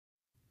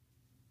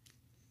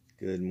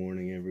Good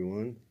morning,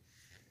 everyone.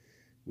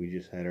 We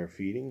just had our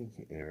feeding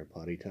and our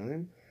potty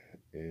time,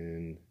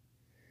 and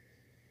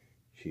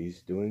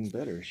she's doing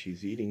better.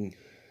 She's eating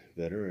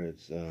better.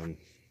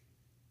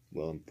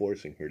 I'm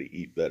forcing her to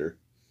eat better.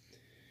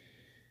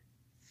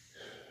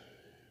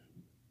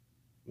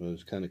 I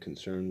was kind of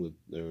concerned with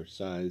her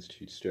size.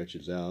 She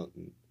stretches out,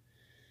 and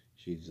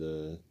she's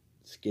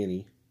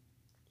skinny.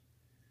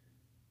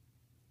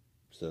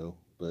 So,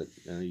 but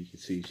now you can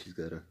see she's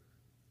got a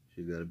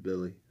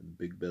belly, a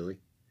big belly.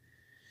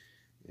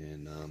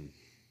 And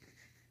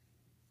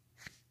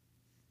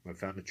I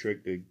found a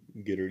trick to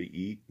get her to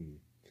eat, and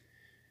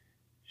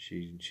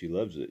she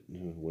loves it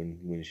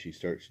when she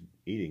starts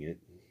eating it.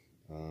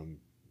 I'm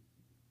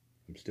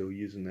still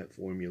using that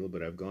formula,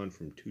 but I've gone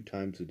from 2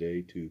 times a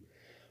day to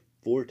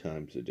 4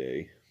 times a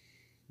day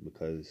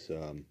because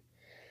I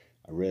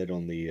read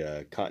on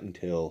the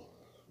cottontail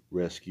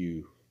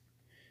rescue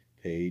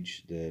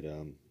page that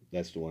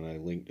that's the one I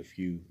linked a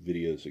few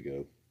videos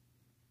ago.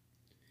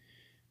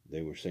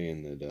 They were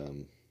saying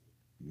that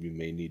you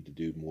may need to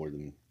do more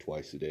than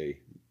twice a day,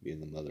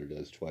 and the mother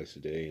does twice a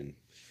day, and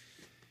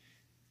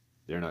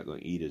they're not going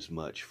to eat as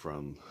much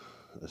from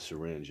a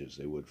syringe as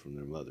they would from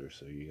their mother,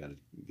 so you got to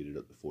get it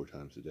up to 4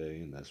 times a day,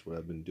 and that's what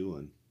I've been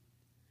doing.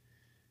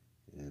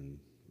 And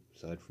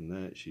aside from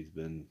that, she's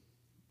been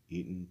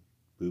eating,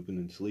 pooping,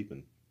 and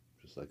sleeping,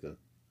 just like a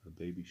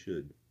baby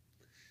should.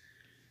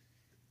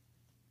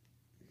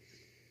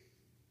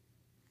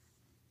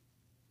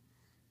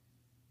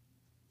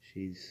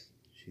 She's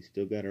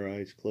still got her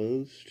eyes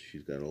closed.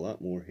 She's got a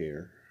lot more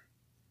hair.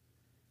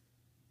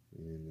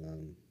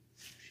 And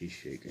she's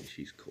shaking.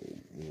 She's cold.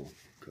 We'll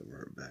cover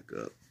her back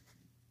up.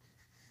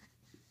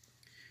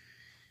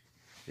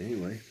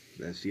 Anyway,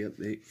 that's the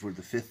update for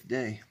the 5th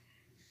day.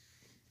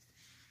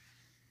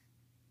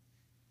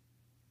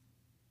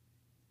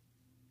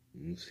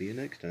 And see you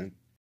next time.